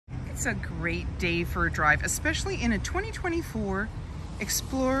It's a great day for a drive, especially in a 2024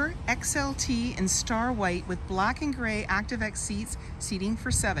 Explorer XLT in Star White with black and gray ActiveX seats, seating for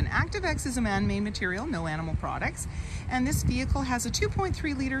 7. ActiveX is a man-made material, no animal products, and this vehicle has a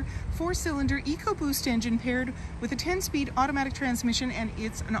 2.3-liter 4-cylinder EcoBoost engine paired with a 10-speed automatic transmission, and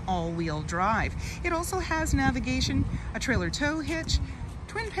it's an all-wheel drive. It also has navigation, a trailer tow hitch,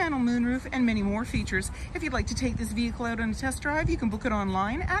 twin panel moonroof, and many more features. If you'd like to take this vehicle out on a test drive, you can book it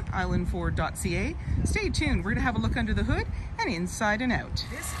online at islandford.ca. Stay tuned, we're going to have a look under the hood and inside and out.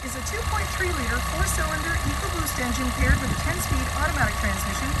 This is a 2.3-liter 4-cylinder EcoBoost engine paired with a 10-speed automatic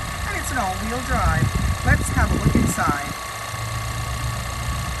transmission, and it's an all-wheel drive. Let's have a look inside.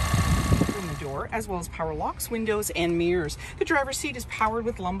 As well as power locks, windows, and mirrors. The driver's seat is powered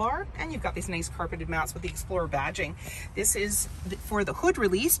with lumbar, and you've got these nice carpeted mats with the Explorer badging. This is for the hood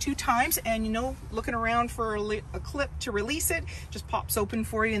release 2 times, and you know, looking around for a clip to release it, just pops open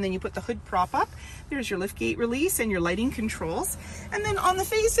for you, and then you put the hood prop up. There's your lift gate release and your lighting controls. And then on the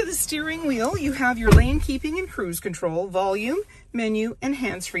face of the steering wheel, you have your lane keeping and cruise control, volume, menu, and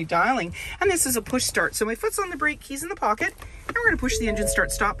hands-free dialing. And this is a push start, so my foot's on the brake, keys in the pocket, and we're going to push the engine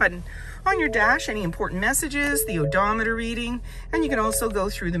start stop button. On your dash, any important messages, the odometer reading, and you can also go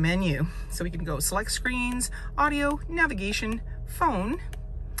through the menu. So we can go select screens, audio, navigation, phone,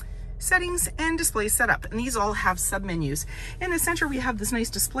 settings, and display setup. And these all have sub-menus. In the center, we have this nice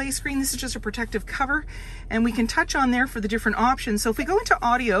display screen. This is just a protective cover, and we can touch on there for the different options. So if we go into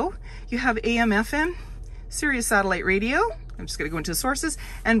audio, you have AM, FM, Sirius satellite radio. I'm just going to go into sources,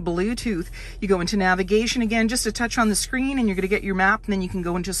 and Bluetooth. You go into navigation again, just a touch on the screen, and you're going to get your map, and then you can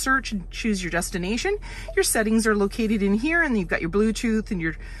go into search and choose your destination. Your settings are located in here, and you've got your Bluetooth and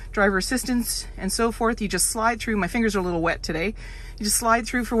your driver assistance and so forth. You just slide through. My fingers are a little wet today. You just slide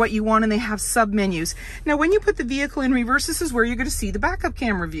through for what you want, and they have sub menus. Now, when you put the vehicle in reverse, this is where you're going to see the backup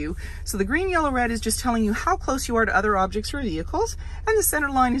camera view. So the green, yellow, red is just telling you how close you are to other objects or vehicles, and the center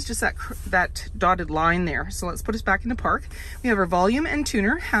line is just that dotted line there. So let's put us back into park. We have our volume and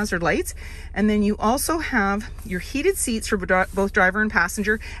tuner, hazard lights, and then you also have your heated seats for both driver and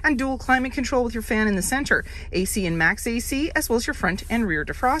passenger, and dual climate control with your fan in the center, AC and max AC, as well as your front and rear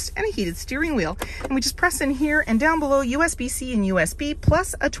defrost, and a heated steering wheel. And we just press in here, and down below, USB-C and USB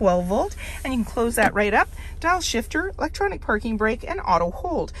plus a 12 volt, and you can close that right up. Dial shifter, electronic parking brake, and auto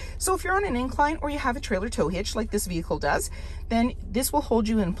hold. So if you're on an incline or you have a trailer tow hitch like this vehicle does, then this will hold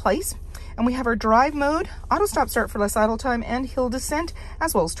you in place. And we have our drive mode, auto stop start for less idle time, and hill descent,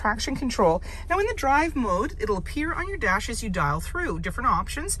 as well as traction control. Now in the drive mode, it'll appear on your dash as you dial through different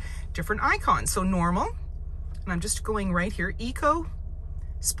options, different icons. So normal, and I'm just going right here, eco,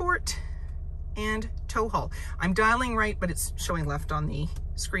 sport, and tow haul. I'm dialing right, but it's showing left on the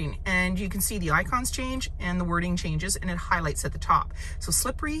screen, and you can see the icons change and the wording changes, and it highlights at the top. So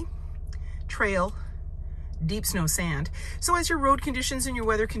slippery, trail, deep snow, sand. So as your road conditions and your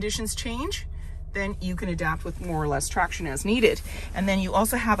weather conditions change, then you can adapt with more or less traction as needed. And then you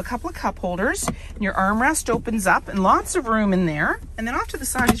also have a couple of cup holders, and your armrest opens up, and lots of room in there. And then off to the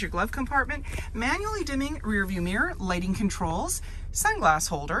side is your glove compartment, manually dimming rear view mirror, lighting controls, sunglass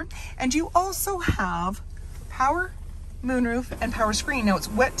holder, and you also have power moonroof and power screen. Now it's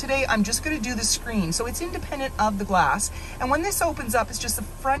wet today, I'm just going to do the screen, so it's independent of the glass. And when this opens up, it's just the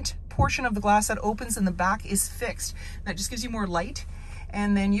front portion of the glass that opens, and the back is fixed. That just gives you more light,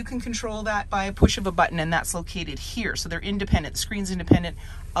 and then you can control that by a push of a button, and that's located here. So they're independent. The screen's independent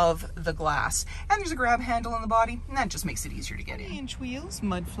of the glass. And there's a grab handle on the body, and that just makes it easier to get in. 3-inch wheels,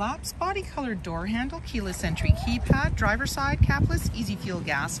 mud flaps, body colored door handle, keyless entry keypad, driver side, capless, easy fuel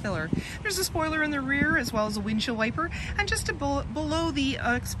gas filler. There's a spoiler in the rear, as well as a windshield wiper, and just below the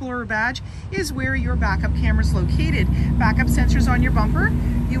Explorer badge is where your backup camera is located. Backup sensors on your bumper.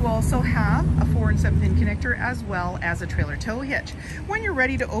 You also have a 4- and 7-pin connector, as well as a trailer tow hitch. When you're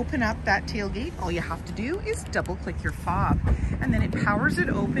ready to open up that tailgate, all you have to do is double click your fob, and then it powers it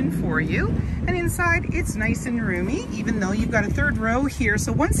open for you. And inside, it's nice and roomy, even though you've got a 3rd row here.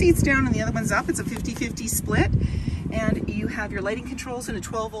 So one seat's down and the other one's up. It's a 50-50 split. And you have your lighting controls and a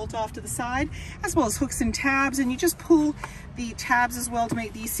 12 volt off to the side, as well as hooks and tabs. And you just pull the tabs as well to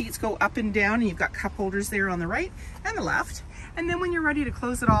make these seats go up and down. And you've got cup holders there on the right and the left. And then when you're ready to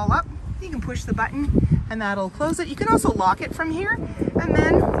close it all up, you can push the button and that'll close it. You can also lock it from here. And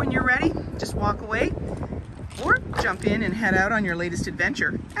then when you're ready, just walk away or jump in and head out on your latest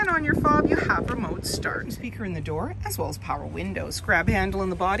adventure. And on your fob, you have remote start. Speaker in the door, as well as power windows, grab handle in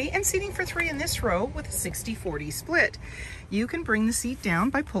the body, and seating for 3 in this row with a 60-40 split. You can bring the seat down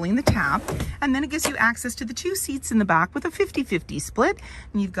by pulling the tab, and then it gives you access to the 2 seats in the back with a 50-50 split.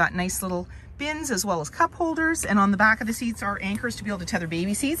 And you've got nice little bins as well as cup holders, and on the back of the seats are anchors to be able to tether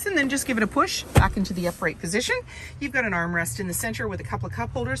baby seats, and then just give it a push back into the upright position. You've got an armrest in the center with a couple of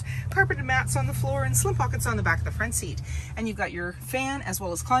cup holders, carpeted mats on the floor, and slim pockets on the back of the front seat. And you've got your fan as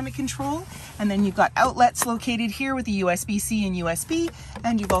well as climate control, and then you've got outlets located here with the USB-C and USB,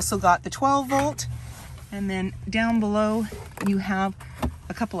 and you've also got the 12 volt, and then down below you have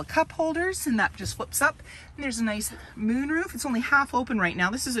a couple of cup holders, and that just flips up, and there's a nice moonroof. It's only half open right now.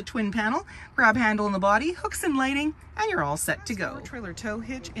 This is a twin panel, grab handle in the body, hooks and lighting, and you're all set to go. Trailer tow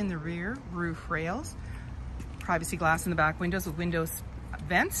hitch in the rear, roof rails, privacy glass in the back windows with windows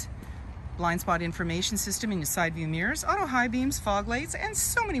vents, blind spot information system in your side view mirrors, auto high beams, fog lights, and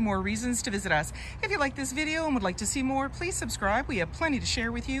so many more reasons to visit us. If you like this video and would like to see more, please subscribe. We have plenty to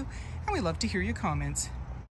share with you, and we love to hear your comments.